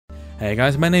Hey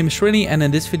guys, my name is Swrinny and in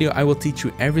this video I will teach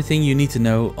you everything you need to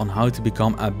know on how to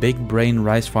become a big brain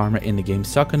rice farmer in the game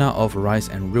Sakuna of Rice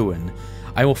and Ruin.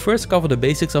 I will first cover the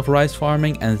basics of rice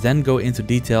farming and then go into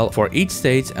detail for each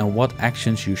stage and what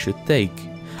actions you should take.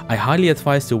 I highly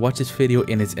advise to watch this video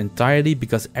in its entirety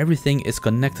because everything is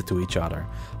connected to each other.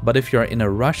 But if you are in a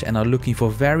rush and are looking for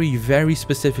very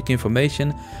specific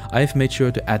information, I have made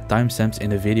sure to add timestamps in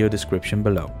the video description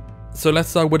below. So let's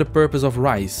start with the purpose of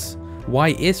rice. Why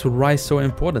is rice so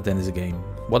important in this game?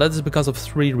 Well, that is because of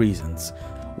three reasons.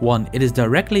 1. It is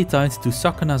directly tied to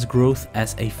Sakuna's growth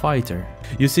as a fighter.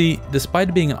 You see,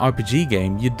 despite being an RPG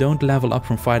game, you don't level up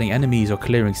from fighting enemies or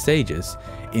clearing stages.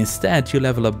 Instead, you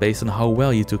level up based on how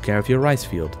well you took care of your rice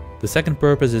field. The second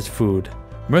purpose is food.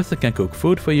 Murtha can cook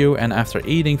food for you, and after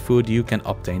eating food you can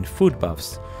obtain food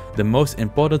buffs. The most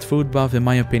important food buff in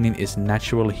my opinion is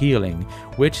natural healing,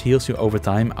 which heals you over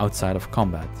time outside of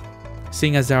combat.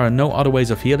 Seeing as there are no other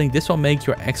ways of healing, this will make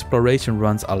your exploration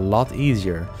runs a lot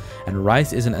easier. And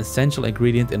rice is an essential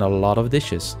ingredient in a lot of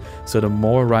dishes. So the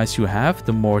more rice you have,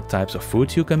 the more types of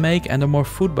food you can make and the more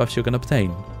food buffs you can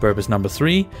obtain. Purpose number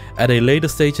 3. At a later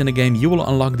stage in the game you will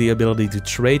unlock the ability to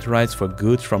trade rice for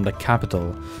goods from the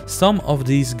capital. Some of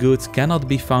these goods cannot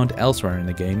be found elsewhere in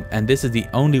the game and this is the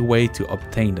only way to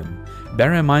obtain them.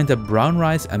 Bear in mind that brown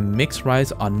rice and mixed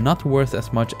rice are not worth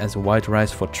as much as white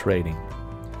rice for trading.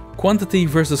 Quantity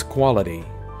versus quality.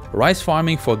 Rice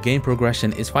farming for game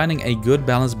progression is finding a good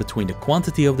balance between the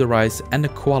quantity of the rice and the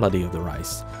quality of the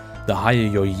rice. The higher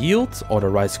your yield or the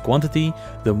rice quantity,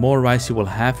 the more rice you will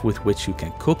have with which you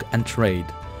can cook and trade.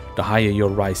 The higher your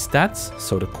rice stats,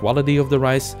 so the quality of the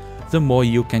rice, the more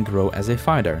you can grow as a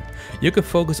fighter. You can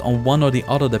focus on one or the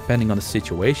other depending on the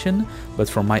situation, but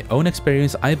from my own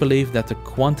experience I believe that the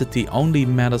quantity only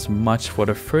matters much for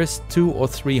the first 2 or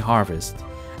 3 harvests.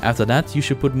 After that, you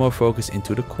should put more focus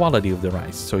into the quality of the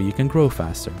rice, so you can grow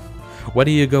faster.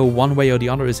 Whether you go one way or the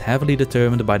other is heavily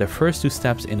determined by the first 2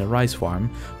 steps in a rice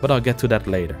farm, but I'll get to that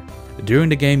later. During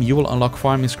the game you will unlock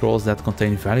farming scrolls that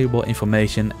contain valuable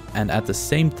information, and at the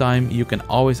same time you can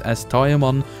always ask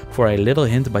Toyamon for a little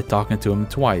hint by talking to him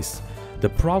twice. The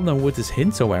problem with this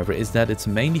hint however is that it's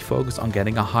mainly focused on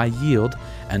getting a high yield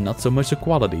and not so much the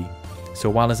quality. So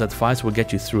while his advice will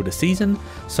get you through the season,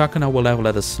 Sakuna will level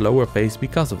at a slower pace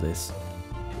because of this.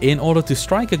 In order to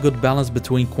strike a good balance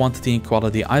between quantity and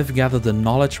quality, I've gathered the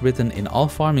knowledge written in all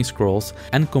farming scrolls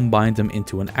and combined them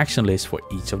into an action list for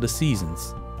each of the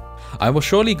seasons. I will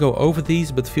surely go over these,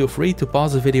 but feel free to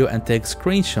pause the video and take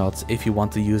screenshots if you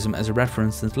want to use them as a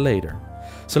reference later.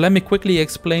 So let me quickly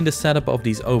explain the setup of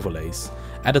these overlays.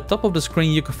 At the top of the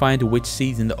screen you can find which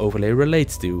season the overlay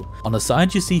relates to. On the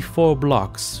side you see 4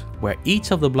 blocks, where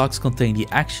each of the blocks contain the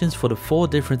actions for the 4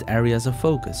 different areas of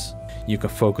focus. You can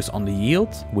focus on the yield,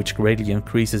 which greatly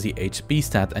increases the HP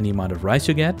stat and the amount of rice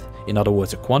you get, in other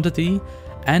words a quantity,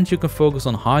 and you can focus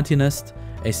on hardiness,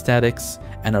 aesthetics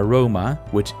and aroma,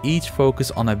 which each focus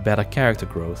on a better character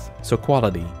growth, so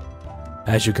quality.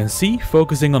 As you can see,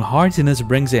 focusing on hardiness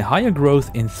brings a higher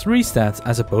growth in 3 stats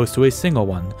as opposed to a single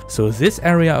one, so this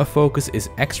area of focus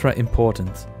is extra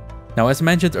important. Now as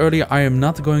mentioned earlier, I am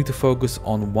not going to focus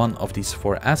on one of these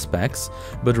 4 aspects,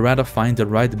 but rather find the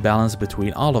right balance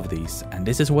between all of these, and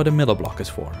this is what the middle block is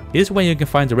for. This way you can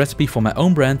find the recipe for my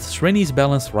own brand, Swrinny's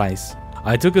Balanced Rice.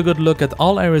 I took a good look at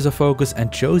all areas of focus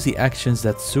and chose the actions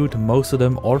that suit most of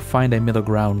them or find a middle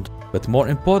ground, but more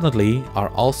importantly are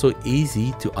also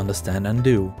easy to understand and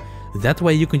do. That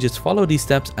way you can just follow these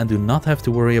steps and do not have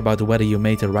to worry about whether you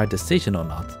made the right decision or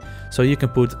not. So you can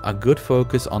put a good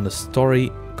focus on the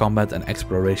story, combat and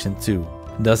exploration too.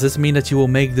 Does this mean that you will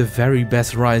make the very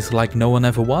best rice like no one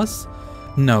ever was?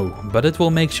 No, but it will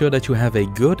make sure that you have a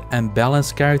good and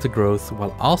balanced character growth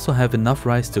while also have enough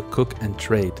rice to cook and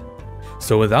trade.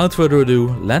 So without further ado,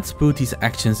 let's put these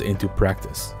actions into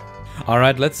practice.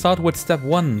 Alright, let's start with step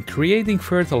 1, creating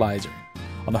fertilizer.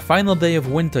 On the final day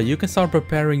of winter you can start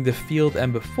preparing the field,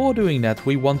 and before doing that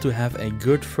we want to have a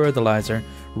good fertilizer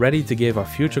ready to give our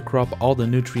future crop all the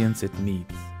nutrients it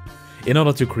needs. In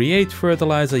order to create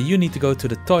fertilizer you need to go to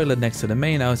the toilet next to the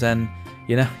main house and,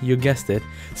 you guessed it,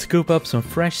 scoop up some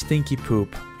fresh stinky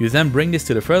poop. You then bring this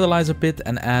to the fertilizer pit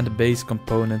and add base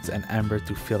components and amber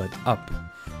to fill it up.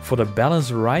 For the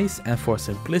balanced rice and for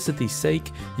simplicity's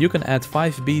sake you can add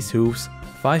 5 bees hooves,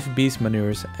 5 bees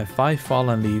manures and 5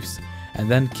 fallen leaves, and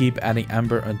then keep adding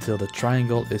amber until the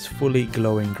triangle is fully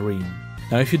glowing green.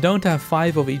 Now if you don't have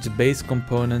 5 of each base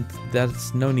component,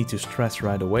 that's no need to stress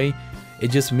right away.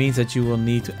 It just means that you will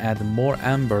need to add more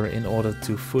amber in order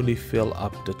to fully fill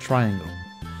up the triangle.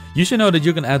 You should know that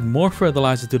you can add more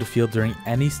fertilizer to the field during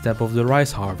any step of the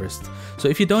rice harvest. So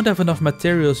if you don't have enough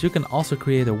materials, you can also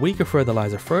create a weaker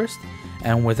fertilizer first.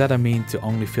 And with that I mean to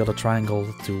only fill the triangle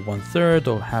to 1/3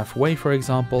 or halfway for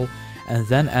example. And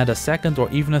then add a second or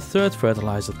even a third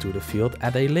fertilizer to the field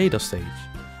at a later stage.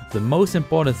 The most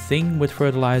important thing with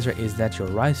fertilizer is that your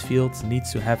rice field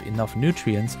needs to have enough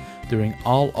nutrients during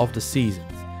all of the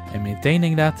seasons. And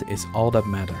maintaining that is all that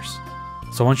matters.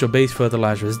 So once your base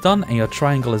fertilizer is done and your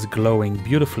triangle is glowing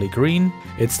beautifully green,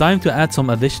 it's time to add some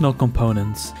additional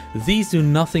components. These do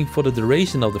nothing for the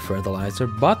duration of the fertilizer,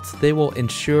 but they will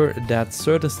ensure that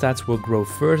certain stats will grow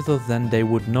further than they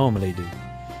would normally do.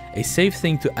 A safe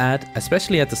thing to add,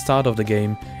 especially at the start of the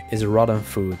game, is rotten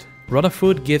food. Rotten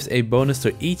food gives a bonus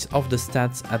to each of the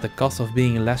stats at the cost of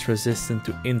being less resistant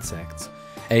to insects.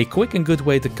 A quick and good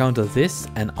way to counter this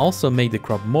and also make the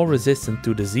crop more resistant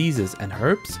to diseases and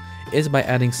herbs is by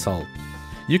adding salt.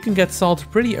 You can get salt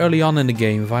pretty early on in the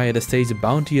game via the stage's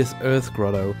bounteous earth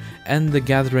grotto and the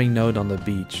gathering node on the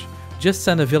beach. Just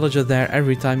send a villager there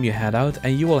every time you head out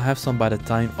and you will have some by the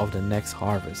time of the next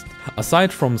harvest.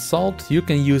 Aside from salt, you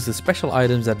can use the special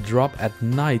items that drop at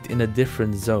night in the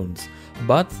different zones,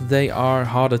 but they are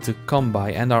harder to come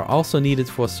by and are also needed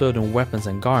for certain weapons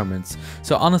and garments,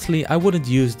 so honestly I wouldn't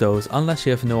use those unless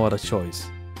you have no other choice.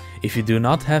 If you do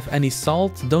not have any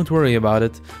salt, don't worry about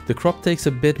it. The crop takes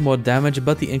a bit more damage,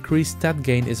 but the increased stat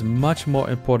gain is much more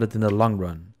important in the long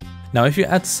run. Now if you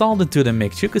add salt into the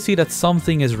mix, you can see that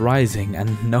something is rising, and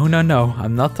no,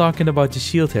 I'm not talking about the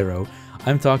shield hero,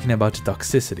 I'm talking about the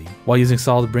toxicity. While using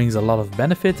salt brings a lot of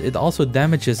benefit, it also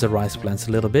damages the rice plants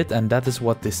a little bit, and that is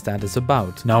what this stat is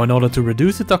about. Now in order to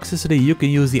reduce the toxicity, you can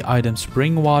use the items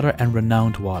spring water and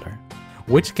renowned water,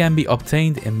 which can be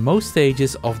obtained in most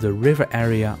stages of the river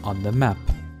area on the map.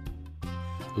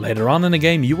 Later on in the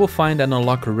game you will find and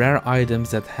unlock rare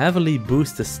items that heavily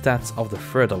boost the stats of the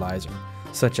fertilizer,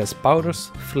 such as powders,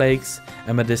 flakes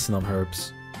and medicinal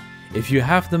herbs. If you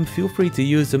have them, feel free to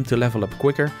use them to level up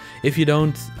quicker. If you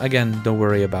don't, again, don't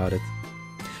worry about it.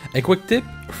 A quick tip,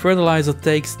 fertilizer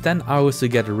takes 10 hours to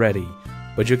get ready,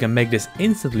 but you can make this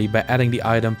instantly by adding the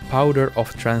item Powder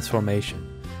of Transformation.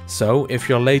 So if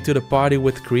you're late to the party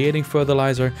with creating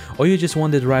fertilizer or you just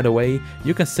want it right away,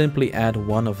 you can simply add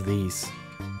one of these.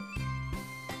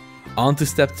 On to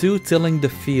step 2, tilling the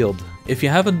field. If you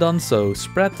haven't done so,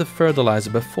 spread the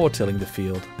fertilizer before tilling the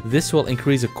field. This will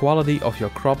increase the quality of your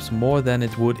crops more than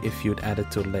it would if you'd added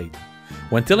too late.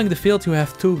 When tilling the field you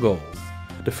have 2 goals.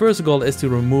 The first goal is to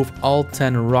remove all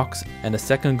 10 rocks and the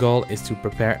second goal is to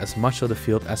prepare as much of the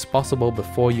field as possible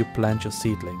before you plant your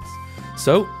seedlings.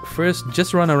 So first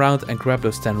just run around and grab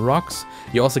those 10 rocks.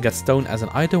 You also get stone as an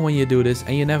item when you do this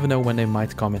and you never know when they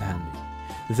might come in handy.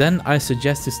 Then I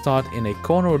suggest to start in a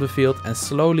corner of the field and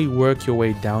slowly work your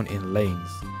way down in lanes.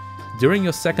 During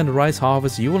your second rice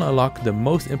harvest you will unlock the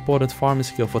most important farming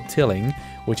skill for tilling,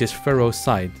 which is furrow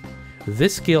sight.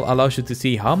 This skill allows you to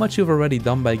see how much you've already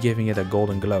done by giving it a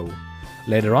golden glow.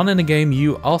 Later on in the game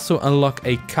you also unlock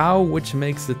a cow, which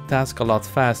makes the task a lot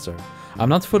faster. I'm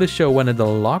not fully sure when it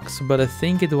unlocks, but I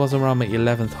think it was around my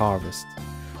 11th harvest.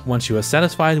 Once you are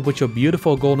satisfied with your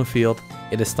beautiful golden field,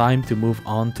 it is time to move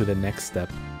on to the next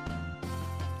step.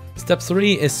 Step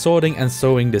 3 is sorting and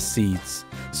sowing the seeds.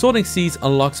 Sorting seeds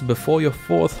unlocks before your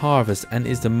 4th harvest and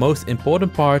is the most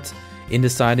important part in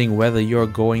deciding whether you're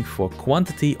going for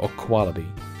quantity or quality.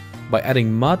 By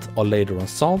adding mud or later on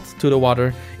salt to the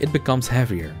water, it becomes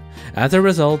heavier. As a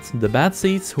result, the bad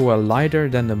seeds who are lighter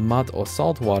than the mud or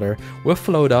salt water will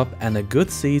float up and the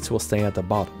good seeds will stay at the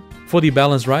bottom. For the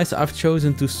balanced rice, I've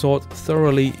chosen to sort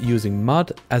thoroughly using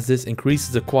mud, as this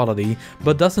increases the quality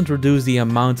but doesn't reduce the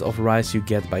amount of rice you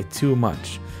get by too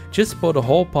much. Just pour the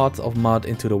whole pot of mud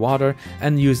into the water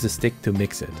and use the stick to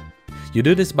mix it. You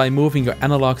do this by moving your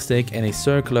analog stick in a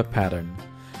circular pattern.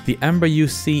 The amber you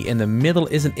see in the middle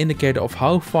is an indicator of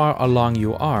how far along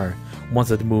you are.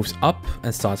 Once it moves up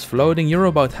and starts floating, you're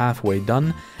about halfway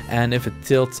done, and if it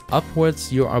tilts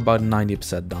upwards, you are about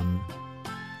 90% done.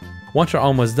 Once you're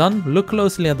almost done, look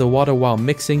closely at the water while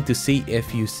mixing to see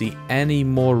if you see any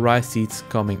more rice seeds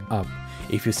coming up.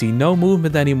 If you see no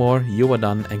movement anymore, you are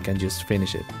done and can just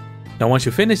finish it. Now once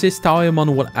you finish this,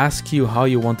 Taoyamon will ask you how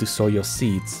you want to sow your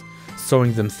seeds.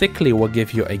 Sowing them thickly will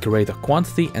give you a greater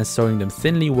quantity and sowing them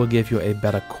thinly will give you a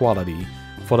better quality.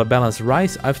 For the balanced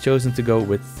rice, I've chosen to go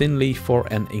with thinly for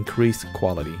an increased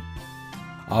quality.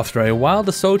 After a while,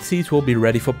 the sowed seeds will be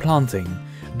ready for planting.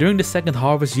 During the second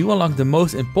harvest, you unlock the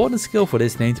most important skill for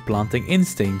this, named Planting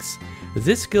Instincts.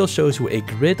 This skill shows you a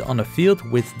grid on a field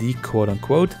with the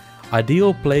quote-unquote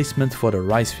ideal placement for the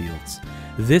rice fields.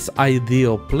 This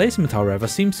ideal placement, however,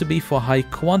 seems to be for high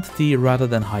quantity rather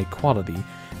than high quality,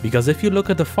 because if you look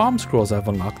at the farm scrolls I've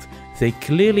unlocked, they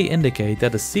clearly indicate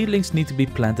that the seedlings need to be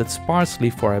planted sparsely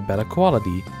for a better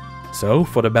quality. So,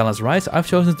 for the balanced rice, I've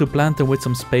chosen to plant them with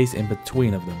some space in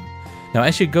between of them. Now,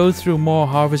 as you go through more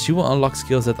harvests, you will unlock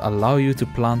skills that allow you to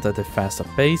plant at a faster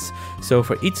pace, so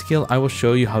for each skill I will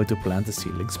show you how to plant the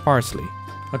seedlings sparsely.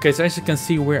 Okay, so as you can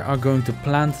see, we are going to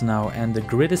plant now, and the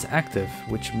grid is active,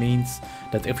 which means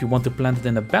that if we want to plant it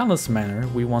in a balanced manner,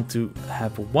 we want to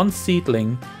have one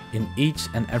seedling in each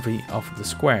and every of the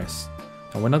squares.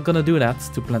 Now, we're not going to do that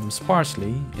to plant them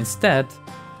sparsely. Instead,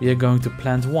 we are going to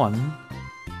plant one,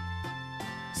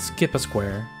 skip a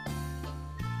square,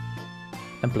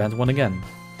 and plant one again.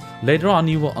 Later on,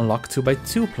 you will unlock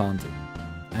 2x2 planting,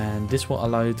 and this will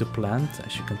allow you to plant,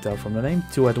 as you can tell from the name,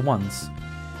 2 at once.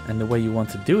 And the way you want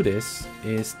to do this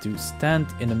is to stand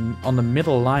on the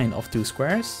middle line of 2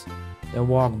 squares, then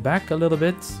walk back a little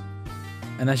bit,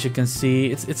 and as you can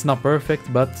see, it's not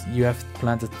perfect, but you have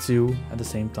planted 2 at the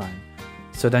same time.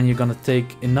 So then you're gonna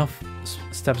take enough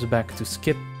steps back to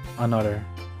skip another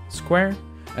square,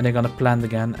 and they're gonna plant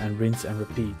again and rinse and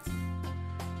repeat.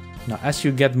 Now, as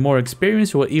you get more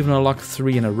experience, you will even unlock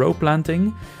 3 in a row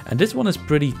planting, and this one is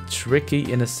pretty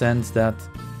tricky in the sense that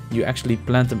you actually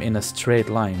plant them in a straight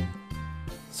line.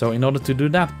 So in order to do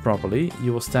that properly,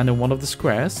 you will stand in one of the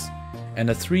squares, and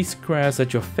the 3 squares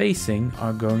that you're facing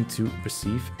are going to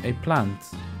receive a plant.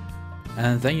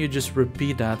 And then you just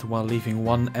repeat that while leaving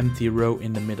one empty row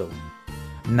in the middle.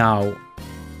 Now,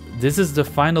 this is the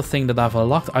final thing that I've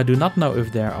unlocked. I do not know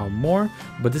if there are more,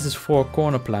 but this is 4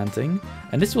 corner planting,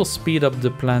 and this will speed up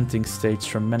the planting stage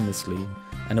tremendously.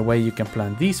 And the way you can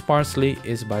plant these sparsely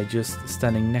is by just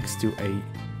standing next to a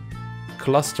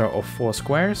cluster of 4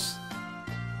 squares,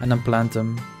 and then plant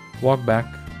them, walk back,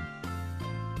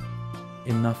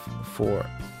 enough for,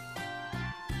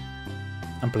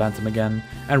 and plant them again,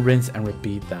 and rinse and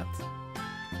repeat that.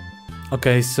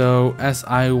 Okay, so as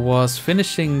I was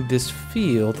finishing this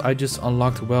field, I just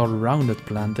unlocked well-rounded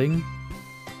planting,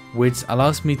 which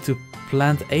allows me to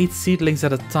plant 8 seedlings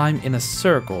at a time in a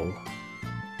circle.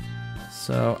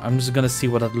 So I'm just gonna see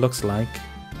what that looks like.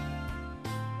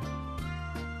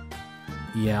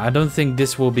 Yeah, I don't think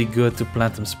this will be good to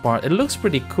plant them spart. It looks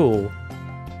pretty cool,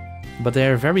 but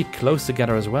they're very close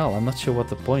together as well. I'm not sure what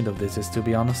the point of this is, to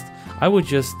be honest. I would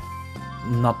just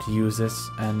not use this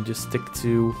and just stick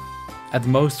to at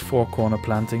most 4 corner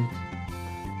planting.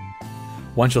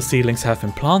 Once your seedlings have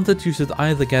been planted, you should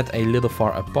either get a little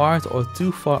far apart or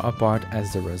too far apart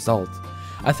as the result.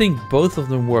 I think both of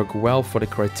them work well for the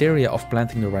criteria of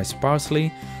planting the rice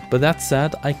sparsely, but that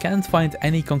said, I can't find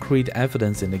any concrete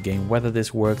evidence in the game whether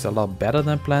this works a lot better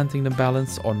than planting the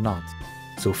balance or not.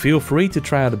 So feel free to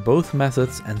try out both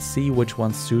methods and see which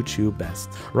one suits you best.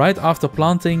 Right after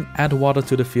planting, add water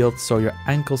to the field so your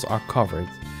ankles are covered.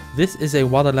 This is a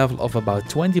water level of about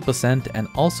 20% and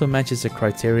also matches the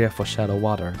criteria for shallow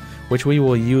water, which we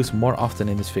will use more often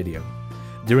in this video.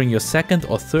 During your second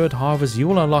or third harvest, you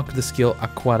will unlock the skill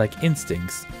Aquatic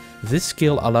Instincts. This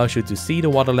skill allows you to see the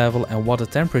water level and water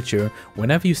temperature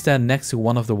whenever you stand next to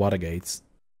one of the water gates.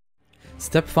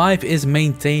 Step 5 is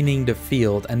maintaining the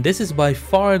field, and this is by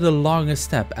far the longest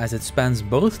step as it spans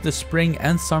both the spring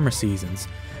and summer seasons.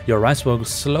 Your rice will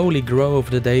slowly grow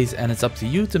over the days, and it's up to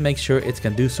you to make sure it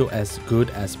can do so as good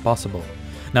as possible.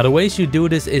 Now, the ways you do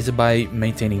this is by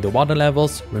maintaining the water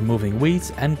levels, removing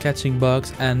weeds and catching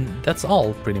bugs, and that's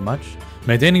all pretty much.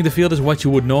 Maintaining the field is what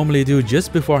you would normally do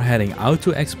just before heading out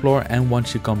to explore and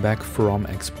once you come back from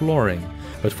exploring.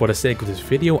 But for the sake of this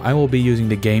video, I will be using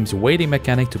the game's waiting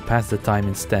mechanic to pass the time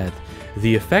instead.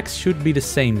 The effects should be the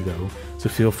same though, so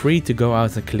feel free to go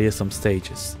out and clear some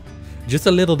stages. Just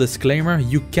a little disclaimer,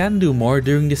 you can do more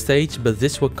during this stage, but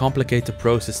this will complicate the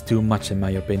process too much in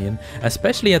my opinion,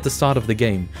 especially at the start of the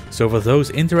game. So for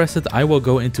those interested, I will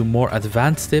go into more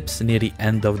advanced tips near the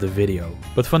end of the video.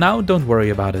 But for now, don't worry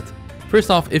about it.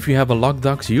 First off, if you have a lock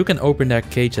ducks, you can open their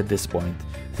cage at this point.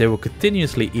 They will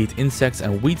continuously eat insects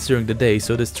and weeds during the day,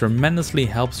 so this tremendously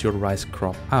helps your rice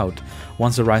crop out.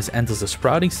 Once the rice enters the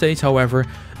sprouting stage, however,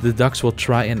 the ducks will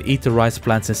try and eat the rice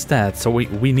plants instead, so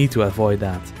we need to avoid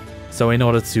that. So in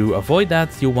order to avoid that,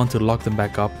 you'll want to lock them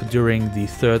back up during the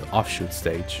third offshoot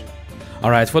stage.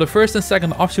 Alright, for the first and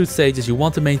second offshoot stages, you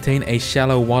want to maintain a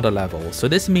shallow water level, so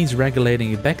this means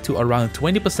regulating it back to around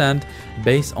 20%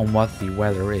 based on what the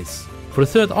weather is. For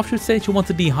the third offshoot stage, you want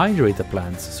to dehydrate the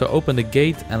plants, so open the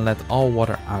gate and let all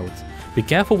water out. Be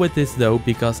careful with this though,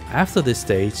 because after this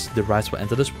stage the rice will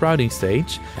enter the sprouting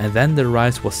stage, and then the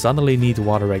rice will suddenly need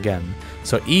water again.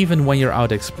 So even when you're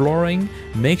out exploring,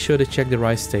 make sure to check the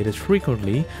rice status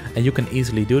frequently, and you can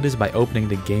easily do this by opening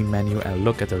the game menu and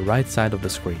look at the right side of the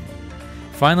screen.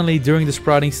 Finally, during the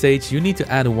sprouting stage you need to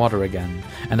add water again,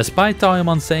 and despite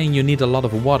Taimon saying you need a lot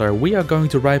of water, we are going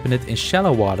to ripen it in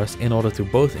shallow waters in order to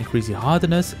both increase the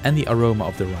hardiness and the aroma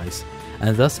of the rice,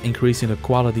 and thus increasing the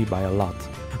quality by a lot.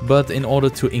 But in order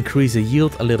to increase the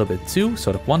yield a little bit too,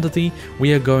 so the quantity,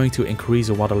 we are going to increase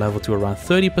the water level to around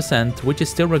 30%, which is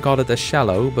still regarded as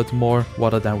shallow, but more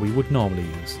water than we would normally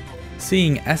use.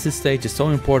 Seeing as this stage is so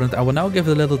important, I will now give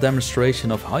a little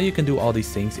demonstration of how you can do all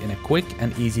these things in a quick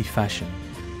and easy fashion.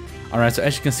 Alright, so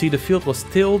as you can see, the field was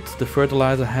tilled, the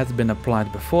fertilizer had been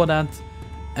applied before that,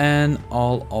 and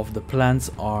all of the plants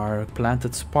are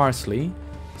planted sparsely.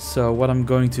 So what I'm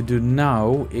going to do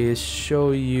now is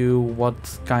show you what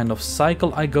kind of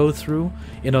cycle I go through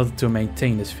in order to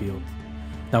maintain this field.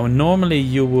 Now normally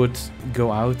you would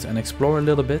go out and explore a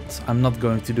little bit. I'm not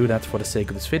going to do that for the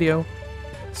sake of this video.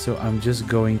 So I'm just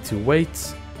going to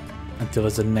wait until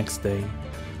it's the next day.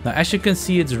 Now as you can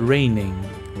see, it's raining,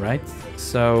 right?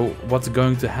 So what's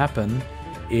going to happen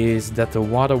is that the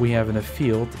water we have in the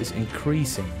field is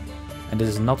increasing, and this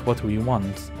is not what we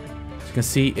want. As you can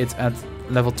see, it's at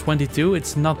level 22.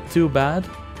 It's not too bad,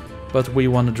 but we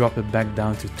want to drop it back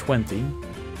down to 20.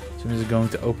 So I'm just going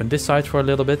to open this side for a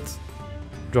little bit,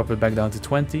 drop it back down to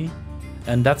 20,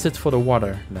 and that's it for the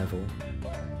water level.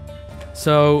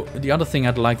 So the other thing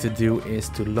I'd like to do is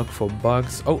to look for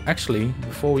bugs. Oh, actually,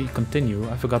 before we continue,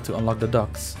 I forgot to unlock the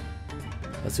ducks.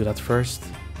 Let's do that first.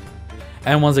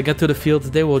 And once I get to the field,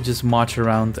 they will just march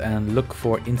around and look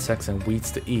for insects and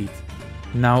weeds to eat.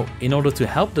 Now, in order to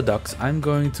help the ducks, I'm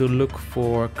going to look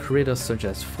for critters such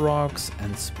as frogs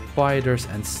and spiders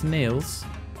and snails,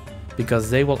 because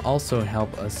they will also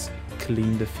help us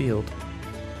clean the field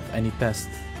of any pests.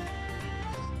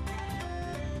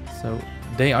 So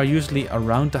they are usually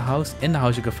around the house. In the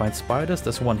house you can find spiders.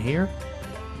 There's one here.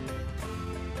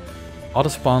 Other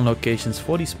spawn locations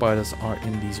for these spiders are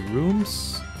in these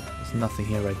rooms. There's nothing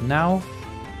here right now.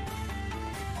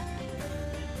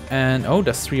 And oh,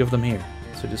 there's 3 of them here.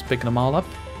 So just picking them all up.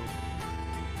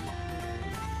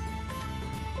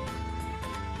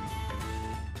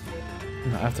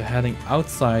 Now after heading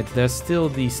outside, there's still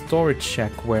the storage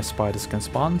shack where spiders can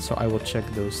spawn. So I will check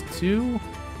those 2.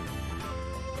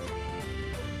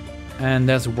 And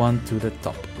there's one to the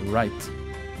top right.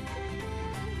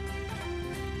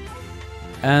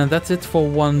 And that's it for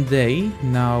one day.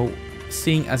 Now,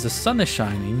 seeing as the sun is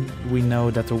shining, we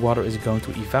know that the water is going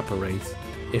to evaporate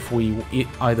if we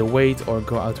either wait or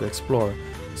go out to explore.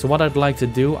 So what I'd like to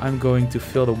do, I'm going to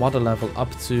fill the water level up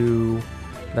to,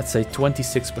 let's say,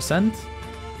 26%.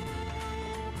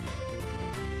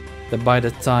 That by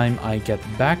the time I get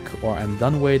back or I'm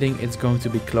done waiting, it's going to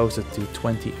be closer to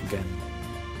 20 again.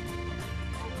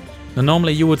 Now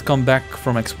normally you would come back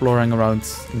from exploring around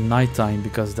nighttime,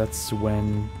 because that's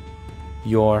when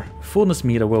your fullness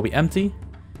meter will be empty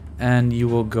and you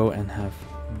will go and have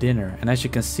dinner. And as you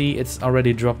can see, it's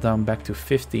already dropped down back to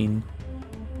 15.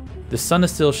 The sun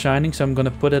is still shining, so I'm gonna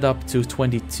put it up to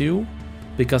 22,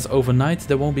 because overnight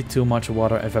there won't be too much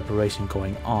water evaporation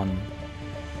going on.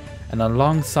 And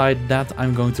alongside that,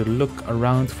 I'm going to look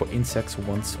around for insects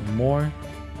once more.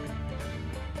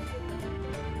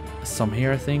 Some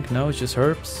here, I think. No, it's just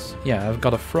herbs. Yeah, I've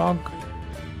got a frog.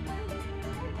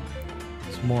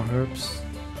 Some more herbs.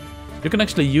 You can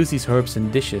actually use these herbs in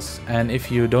dishes, and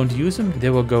if you don't use them, they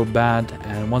will go bad,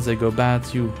 and once they go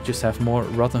bad, you just have more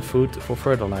rotten food for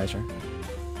fertilizer.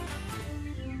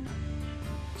 So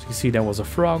you can see there was a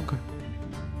frog.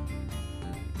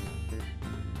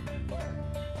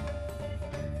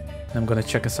 I'm gonna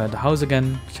check inside the house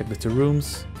again, check the 2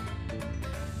 rooms.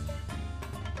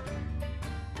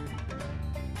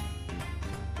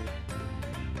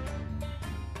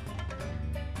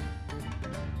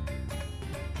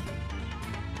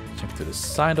 Check to the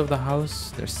side of the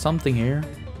house. There's something here.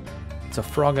 It's a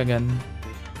frog again.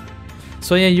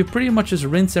 So yeah, you pretty much just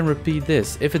rinse and repeat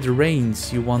this. If it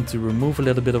rains, you want to remove a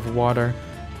little bit of water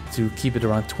to keep it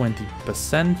around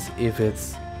 20%.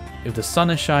 If the sun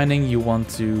is shining, you want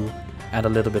to add a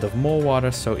little bit of more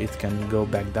water so it can go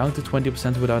back down to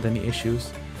 20% without any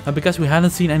issues. Now, because we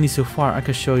haven't seen any so far, I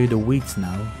can show you the weeds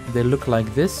now. They look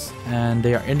like this, and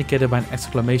they are indicated by an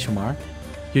exclamation mark.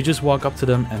 You just walk up to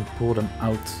them and pull them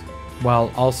out,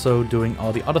 while also doing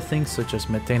all the other things, such as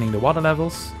maintaining the water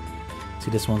levels. See,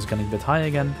 this one's getting a bit high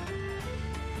again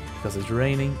because it's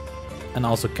raining, and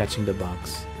also catching the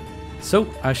bugs. So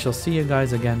I shall see you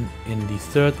guys again in the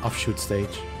 3rd offshoot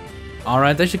stage.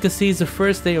 Alright, as you can see, it's the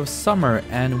first day of summer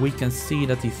and we can see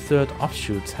that the third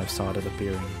offshoots have started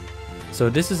appearing. So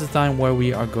this is the time where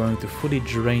we are going to fully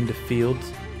drain the field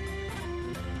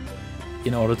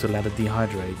in order to let it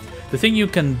dehydrate. The thing you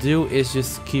can do is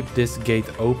just keep this gate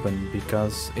open,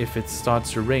 because if it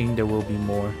starts to rain there will be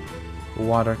more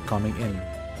water coming in.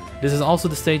 This is also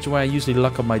the stage where I usually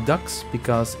lock up my ducks,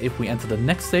 because if we enter the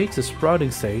next stage, the sprouting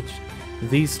stage,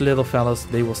 these little fellas,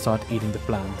 they will start eating the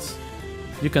plants.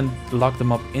 You can lock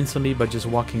them up instantly by just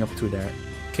walking up to their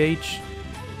cage,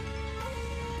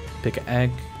 pick an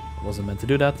egg, wasn't meant to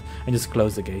do that, and just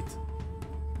close the gate.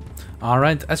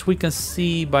 Alright, as we can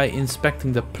see by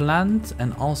inspecting the plant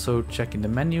and also checking the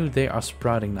menu, they are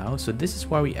sprouting now. So this is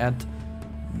why we add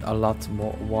a lot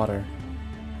more water.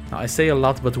 Now I say a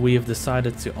lot, but we have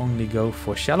decided to only go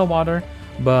for shallow water,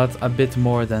 but a bit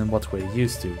more than what we're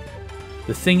used to.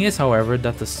 The thing is, however,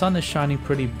 that the sun is shining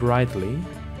pretty brightly,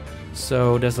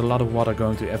 so there's a lot of water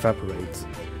going to evaporate.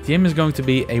 The aim is going to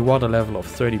be a water level of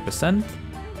 30%,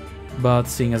 but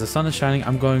seeing as the sun is shining,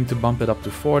 I'm going to bump it up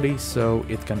to 40 so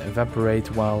it can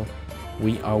evaporate while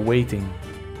we are waiting.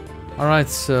 Alright,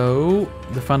 so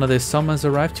the final day summer has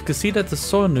arrived. You can see that the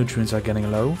soil nutrients are getting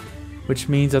low, which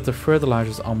means that the fertilizer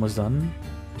is almost done,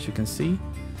 as you can see.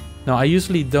 Now I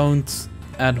usually don't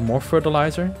add more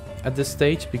fertilizer at this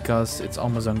stage because it's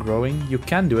almost done growing. You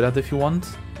can do that if you want.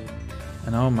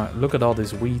 And oh my, look at all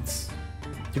these weeds.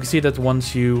 You can see that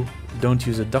once you don't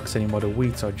use the ducks anymore, the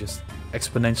weeds are just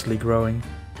exponentially growing.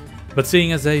 But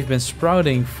seeing as they've been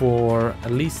sprouting for at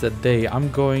least a day,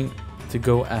 I'm going to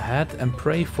go ahead and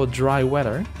pray for dry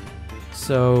weather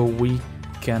so we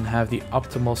can have the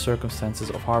optimal circumstances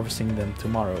of harvesting them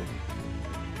tomorrow.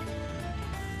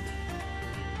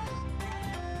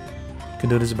 You can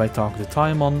do this by talking to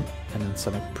Tama and then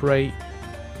select pray,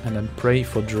 and then pray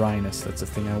for dryness. That's the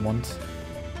thing I want.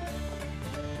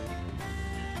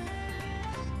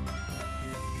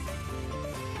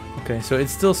 Okay, so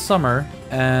it's still summer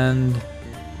and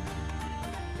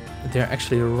they're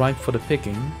actually ripe for the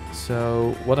picking.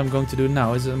 So what I'm going to do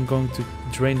now is I'm going to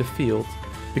drain the field,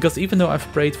 because even though I've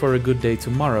prayed for a good day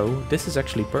tomorrow, this is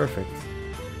actually perfect.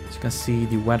 As you can see,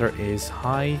 the weather is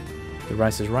high, the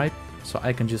rice is ripe, so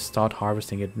I can just start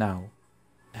harvesting it now.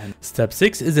 And step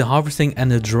 6 is the harvesting and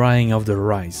the drying of the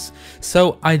rice.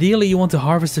 So ideally you want to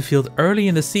harvest the field early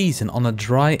in the season on a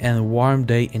dry and warm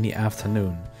day in the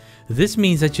afternoon. This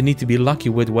means that you need to be lucky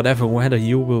with whatever weather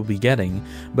you will be getting,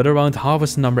 but around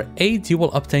harvest number 8 you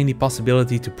will obtain the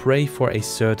possibility to pray for a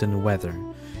certain weather.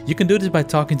 You can do this by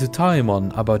talking to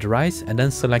Tama about rice and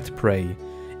then select pray.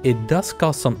 It does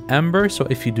cost some amber, so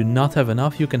if you do not have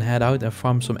enough you can head out and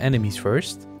farm some enemies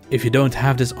first. If you don't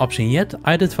have this option yet,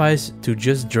 I'd advise to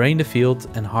just drain the field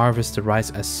and harvest the rice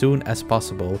as soon as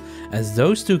possible, as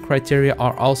those two criteria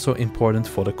are also important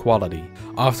for the quality.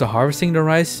 After harvesting the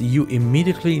rice, you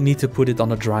immediately need to put it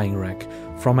on a drying rack.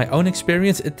 From my own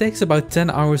experience, it takes about 10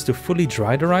 hours to fully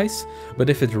dry the rice, but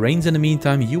if it rains in the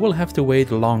meantime, you will have to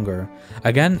wait longer.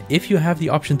 Again, if you have the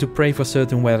option to pray for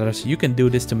certain weathers, you can do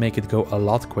this to make it go a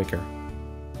lot quicker.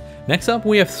 Next up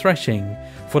we have threshing.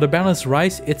 For the balanced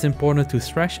rice, it's important to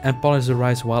thresh and polish the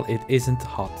rice while it isn't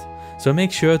hot. So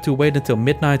make sure to wait until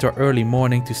midnight or early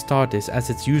morning to start this, as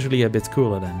it's usually a bit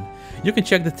cooler then. You can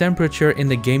check the temperature in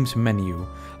the game's menu.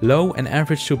 Low and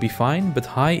average should be fine, but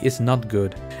high is not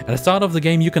good. At the start of the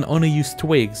game you can only use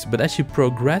twigs, but as you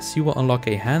progress you will unlock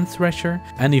a hand thresher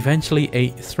and eventually a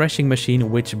threshing machine,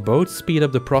 which both speed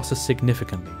up the process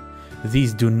significantly.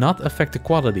 These do not affect the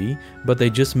quality, but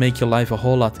they just make your life a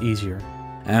whole lot easier.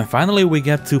 And finally we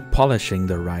get to polishing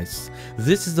the rice.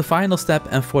 This is the final step,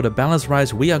 and for the balanced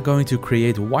rice we are going to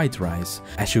create white rice.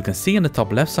 As you can see in the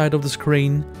top left side of the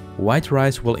screen, white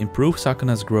rice will improve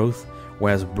Sakuna's growth,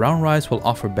 whereas brown rice will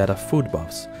offer better food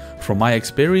buffs. From my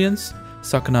experience,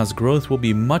 Sakuna's growth will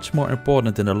be much more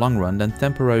important in the long run than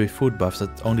temporary food buffs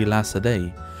that only last a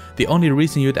day. The only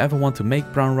reason you'd ever want to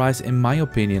make brown rice, in my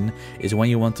opinion, is when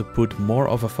you want to put more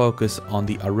of a focus on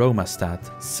the aroma stat.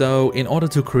 So in order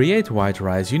to create white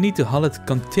rice, you need to hull it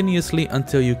continuously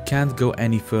until you can't go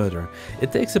any further.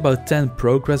 It takes about 10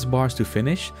 progress bars to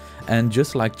finish, and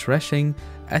just like threshing,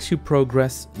 as you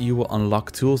progress you will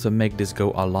unlock tools that make this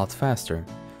go a lot faster.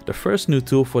 The first new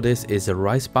tool for this is a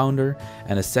rice pounder,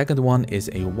 and the second one is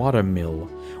a water mill.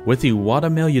 With the water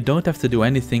mill you don't have to do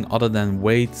anything other than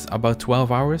wait about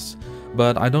 12 hours,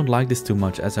 but I don't like this too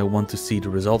much as I want to see the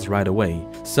results right away.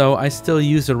 So I still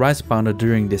use the rice pounder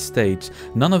during this stage.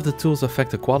 None of the tools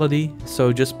affect the quality,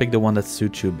 so just pick the one that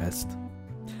suits you best.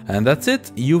 And that's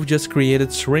it, you've just created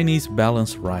Swrinny's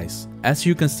balanced rice. As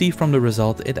you can see from the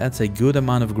result, it adds a good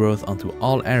amount of growth onto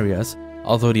all areas,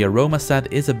 although the aroma stat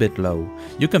is a bit low.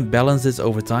 You can balance this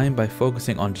over time by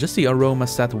focusing on just the aroma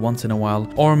stat once in a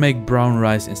while, or make brown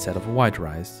rice instead of white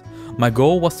rice. My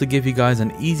goal was to give you guys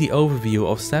an easy overview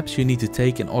of steps you need to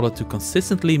take in order to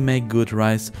consistently make good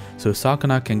rice so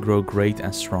Sakuna can grow great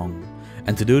and strong.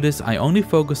 And to do this, I only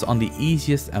focus on the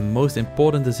easiest and most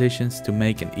important decisions to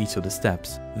make in each of the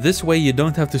steps. This way you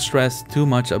don't have to stress too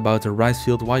much about the rice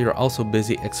field while you're also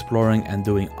busy exploring and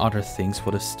doing other things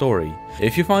for the story.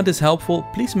 If you found this helpful,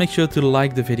 please make sure to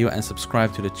like the video and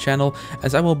subscribe to the channel,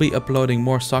 as I will be uploading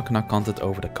more Sakuna content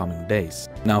over the coming days.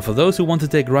 Now, for those who want to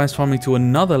take rice farming to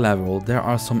another level, there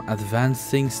are some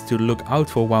advanced things to look out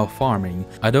for while farming.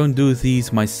 I don't do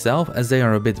these myself as they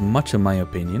are a bit much in my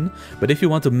opinion, but if you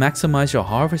want to maximize your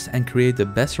harvest and create the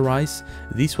best rice,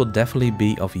 these will definitely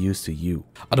be of use to you.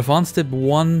 Advanced tip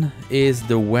 1 is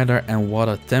the weather and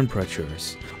water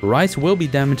temperatures. Rice will be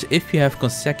damaged if you have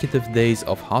consecutive days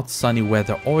of hot sunny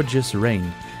weather or just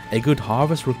rain. A good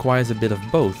harvest requires a bit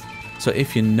of both, so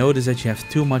if you notice that you have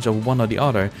too much of one or the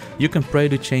other, you can pray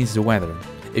to change the weather.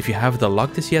 If you haven't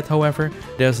unlocked this yet, however,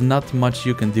 there's not much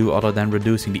you can do other than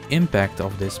reducing the impact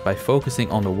of this by focusing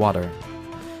on the water.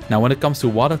 Now, when it comes to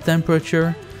water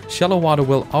temperature, shallow water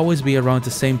will always be around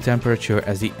the same temperature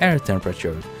as the air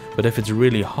temperature, but if it's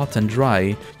really hot and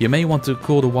dry, you may want to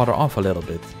cool the water off a little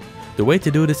bit. The way to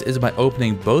do this is by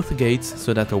opening both gates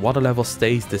so that the water level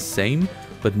stays the same,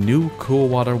 but new cool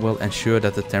water will ensure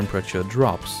that the temperature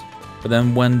drops. But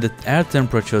then when the air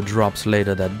temperature drops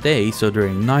later that day, so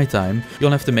during nighttime,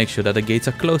 you'll have to make sure that the gates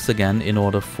are closed again in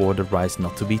order for the rice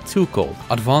not to be too cold.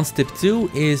 Advanced tip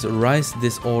 2 is rice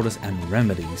disorders and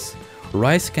remedies.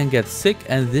 Rice can get sick,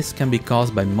 and this can be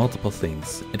caused by multiple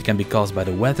things. It can be caused by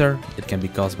the weather, it can be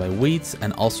caused by weeds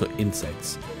and also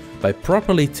insects. By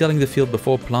properly tilling the field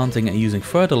before planting and using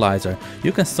fertilizer,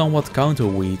 you can somewhat counter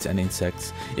weeds and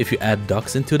insects. If you add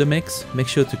ducks into the mix, make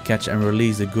sure to catch and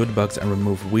release the good bugs and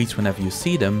remove weeds whenever you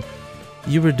see them.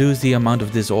 You reduce the amount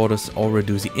of disorders or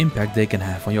reduce the impact they can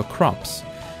have on your crops.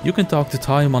 You can talk to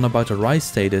Tama about the rice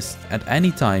status at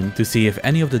any time to see if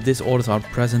any of the disorders are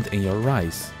present in your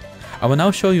rice. I will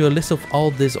now show you a list of all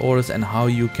disorders and how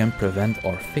you can prevent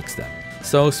or fix them.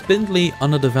 So spindly,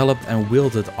 underdeveloped and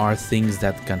wilted are things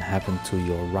that can happen to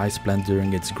your rice plant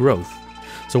during its growth.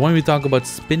 So when we talk about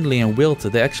spindly and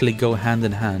wilted, they actually go hand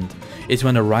in hand. It's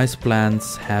when the rice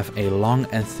plants have a long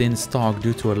and thin stalk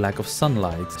due to a lack of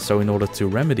sunlight. So in order to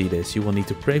remedy this, you will need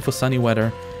to pray for sunny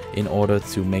weather in order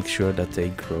to make sure that they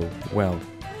grow well.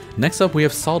 Next up, we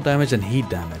have salt damage and heat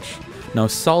damage. Now,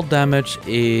 salt damage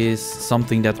is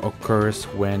something that occurs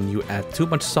when you add too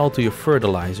much salt to your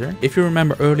fertilizer. If you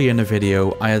remember earlier in the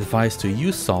video, I advised to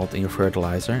use salt in your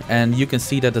fertilizer, and you can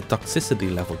see that the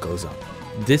toxicity level goes up.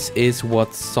 This is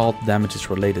what salt damage is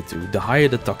related to. The higher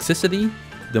the toxicity,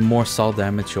 the more salt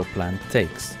damage your plant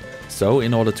takes. So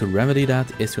in order to remedy that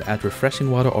is to add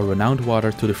refreshing water or renowned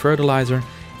water to the fertilizer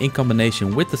in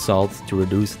combination with the salt to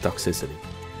reduce toxicity.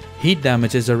 Heat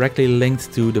damage is directly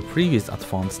linked to the previous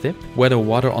advanced tip, where the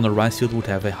water on the rice field would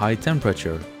have a high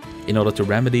temperature. In order to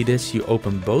remedy this, you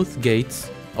open both gates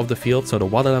of the field so the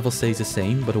water level stays the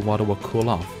same, but the water will cool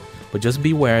off. But just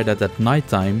beware that at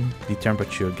nighttime the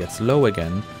temperature gets low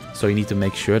again, so you need to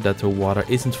make sure that the water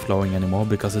isn't flowing anymore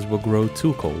because it will grow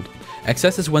too cold.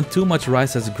 Excess is when too much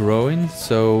rice is growing,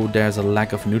 so there's a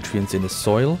lack of nutrients in the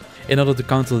soil. In order to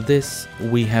counter this,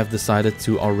 we have decided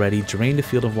to already drain the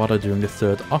field of water during the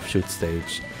third offshoot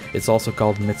stage. It's also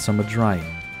called midsummer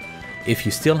drying. If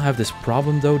you still have this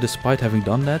problem though, despite having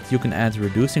done that, you can add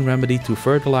reducing remedy to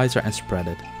fertilizer and spread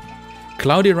it.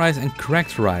 Cloudy rice and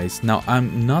cracked rice. Now,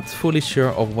 I'm not fully sure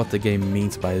of what the game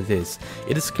means by this.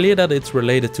 It is clear that it's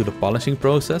related to the polishing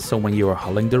process, so when you are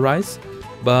hulling the rice,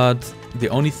 but the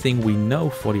only thing we know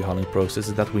for the hulling process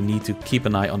is that we need to keep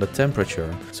an eye on the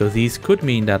temperature. So these could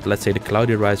mean that, let's say, the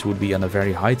cloudy rice would be on a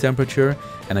very high temperature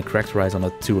and a cracked rice on a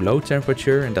too low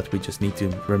temperature, and that we just need to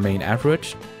remain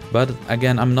average. But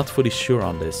again, I'm not fully sure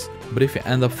on this. But if you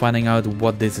end up finding out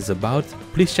what this is about,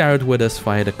 please share it with us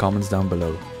via the comments down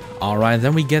below. Alright,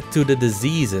 then we get to the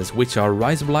diseases, which are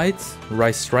rice blight,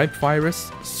 rice stripe virus,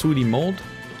 sooty mold,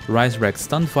 rice rag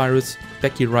stunt virus,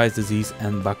 pecky rice disease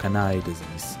and Bakanai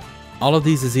disease. All of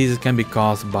these diseases can be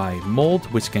caused by mold,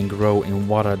 which can grow in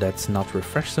water that's not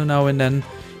refreshed so now and then.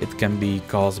 It can be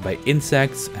caused by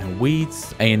insects and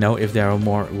weeds, and you know, if there are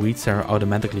more weeds there are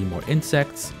automatically more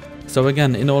insects. So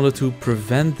again, in order to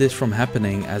prevent this from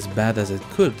happening as bad as it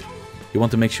could, you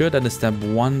want to make sure that in step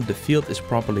 1 the field is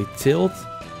properly tilled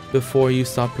before you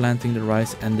start planting the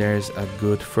rice and there's a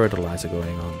good fertilizer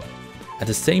going on. At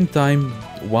the same time,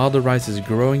 while the rice is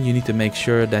growing, you need to make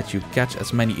sure that you catch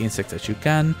as many insects as you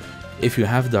can. If you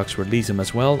have ducks, release them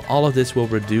as well. All of this will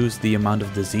reduce the amount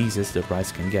of diseases the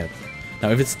rice can get. Now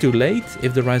if it's too late,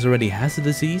 if the rice already has a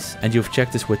disease, and you've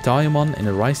checked this with Tama in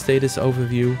the rice status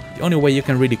overview, the only way you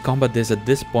can really combat this at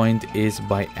this point is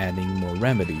by adding more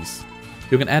remedies.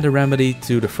 You can add a remedy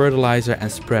to the fertilizer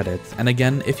and spread it. And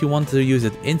again, if you want to use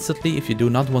it instantly, if you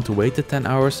do not want to wait the 10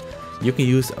 hours, you can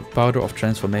use a powder of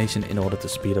transformation in order to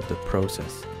speed up the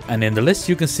process. And in the list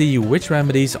you can see which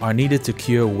remedies are needed to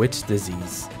cure which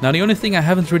disease. Now the only thing I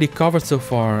haven't really covered so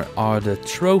far are the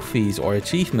trophies or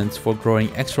achievements for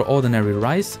growing extraordinary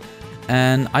rice.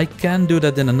 And I can do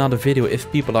that in another video if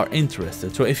people are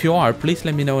interested. So if you are, please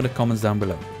let me know in the comments down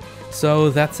below.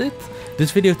 So that's it.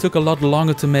 This video took a lot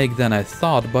longer to make than I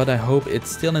thought, but I hope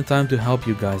it's still in time to help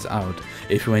you guys out.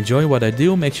 If you enjoy what I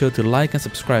do, make sure to like and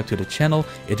subscribe to the channel.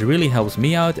 It really helps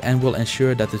me out and will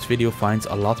ensure that this video finds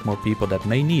a lot more people that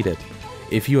may need it.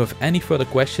 If you have any further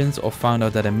questions or found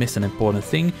out that I missed an important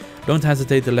thing, don't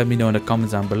hesitate to let me know in the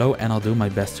comments down below and I'll do my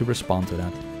best to respond to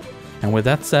that. And with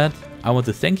that said, I want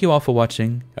to thank you all for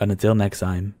watching, and until next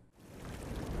time.